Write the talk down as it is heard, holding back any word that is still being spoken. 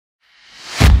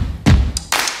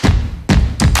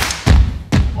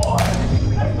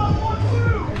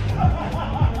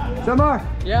Samar.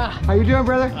 Yeah. How you doing,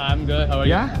 brother? I'm good. How are you?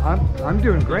 Yeah, I'm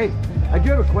doing great. I do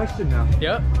have a question though.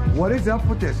 Yep. What is up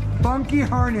with this funky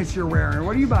harness you're wearing?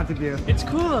 What are you about to do? It's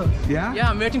cool. Yeah? Yeah,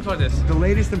 I'm waiting for this. The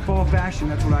latest in fall fashion,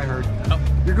 that's what I heard. Oh.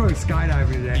 You're going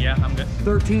skydiving today. Yeah, I'm good.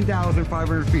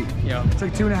 13,500 feet. Yeah. It's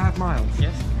like 2.5 miles.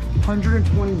 Yes.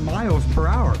 120 miles per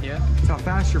hour. Yeah. That's how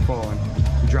fast you're falling.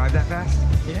 You drive that fast?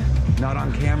 Yeah. Not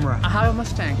on camera. I have a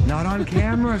Mustang. Not on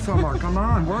camera, Somar. Come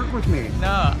on, work with me.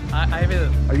 No, I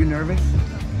will. Are you nervous?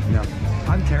 No.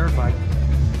 I'm terrified.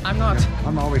 I'm not.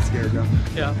 I'm always scared though.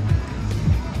 Yeah.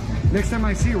 Next time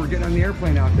I see you, we're getting on the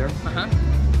airplane out there. Uh-huh.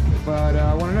 But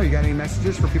I want to know, you got any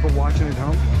messages for people watching at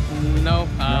home? No.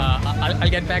 I'll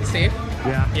get back safe.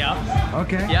 Yeah. Yeah.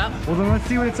 Okay. Yeah. Well, then let's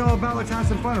see what it's all about. Let's have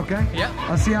some fun, okay? Yeah.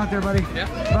 I'll see you out there, buddy. Yeah.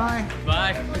 Bye.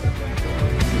 Bye.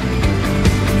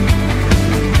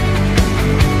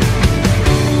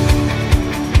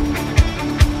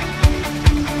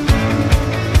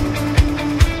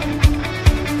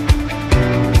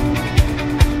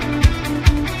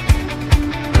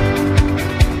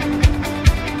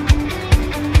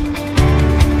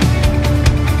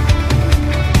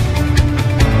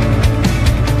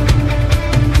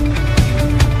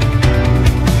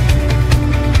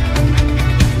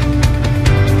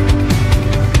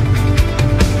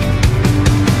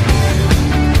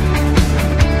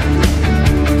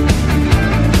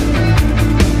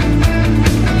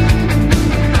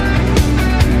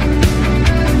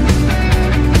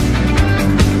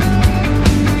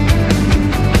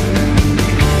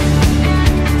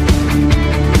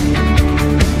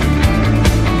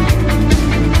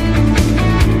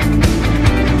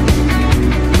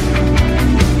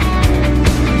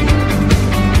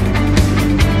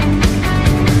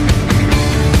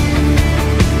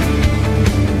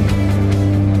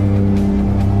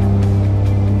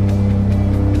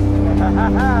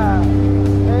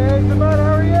 Hey, Samar,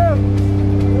 how are you?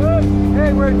 Good.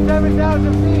 Hey, we're at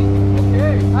 7,000 feet.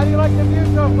 Okay. How do you like the view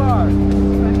so far?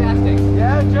 Fantastic.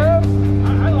 Yeah, Joe?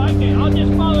 I like it. I'll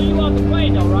just follow you on the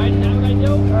plane though, right? Is that what I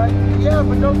do? Yeah,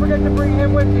 but don't forget to bring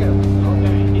him with you.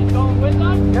 Okay. He's going with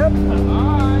us? Yep.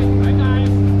 Alright. I got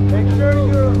him. Make sure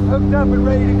you're hooked up and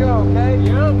ready to go, okay?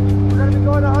 Yep. We're going to be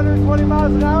going 120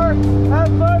 miles an hour. Have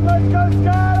fun. Let's go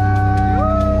skydiving!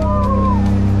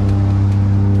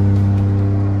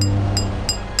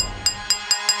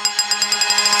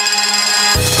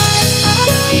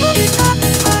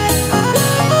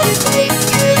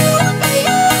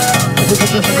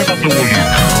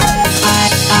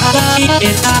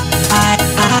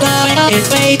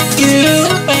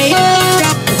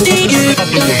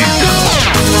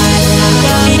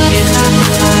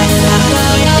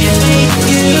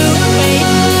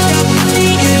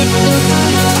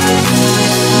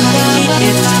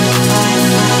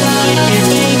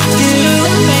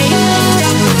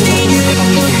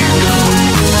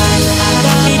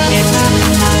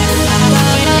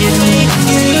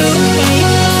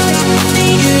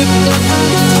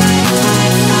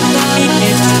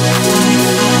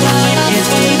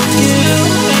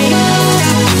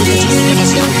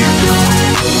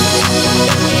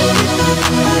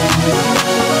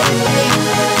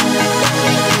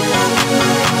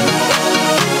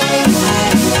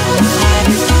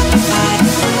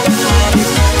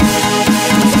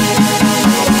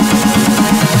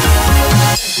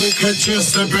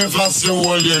 Чисто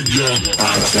бифасиоле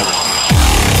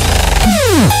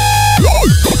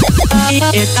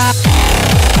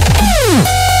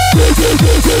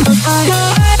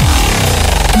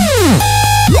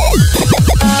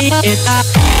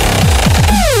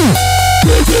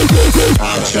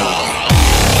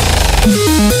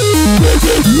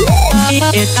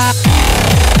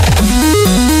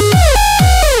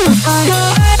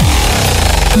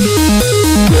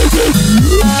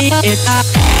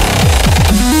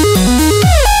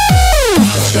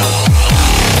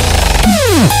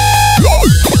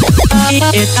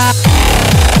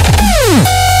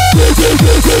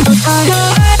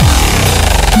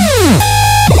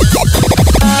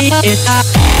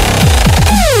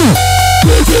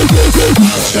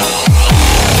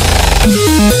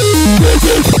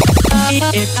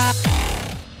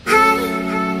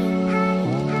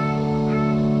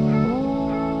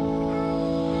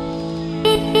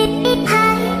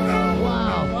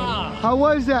How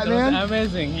was that, man?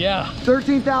 Amazing. Yeah.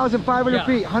 13,500 Yeah.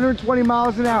 feet, 120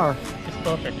 miles an hour. It's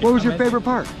perfect. What was your Amazing. favorite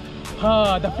part?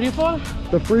 The free fall?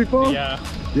 The free fall? Yeah.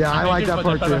 Yeah, I like that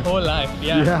part for too. the whole life.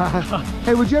 Yeah. Yeah.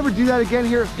 Hey, would you ever do that again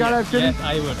here at Skydive City? Yes,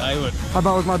 I would. How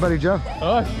about with my buddy Joe?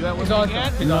 Oh, that was awesome.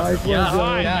 Nice one, Yeah.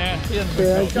 Joe. Yeah.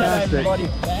 Fantastic.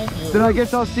 Thank you. Then I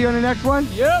guess I'll see you on the next one.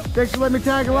 Yep. Thanks for letting me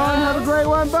tag along. Have a great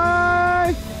one.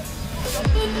 Bye. Thank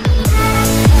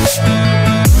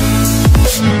you.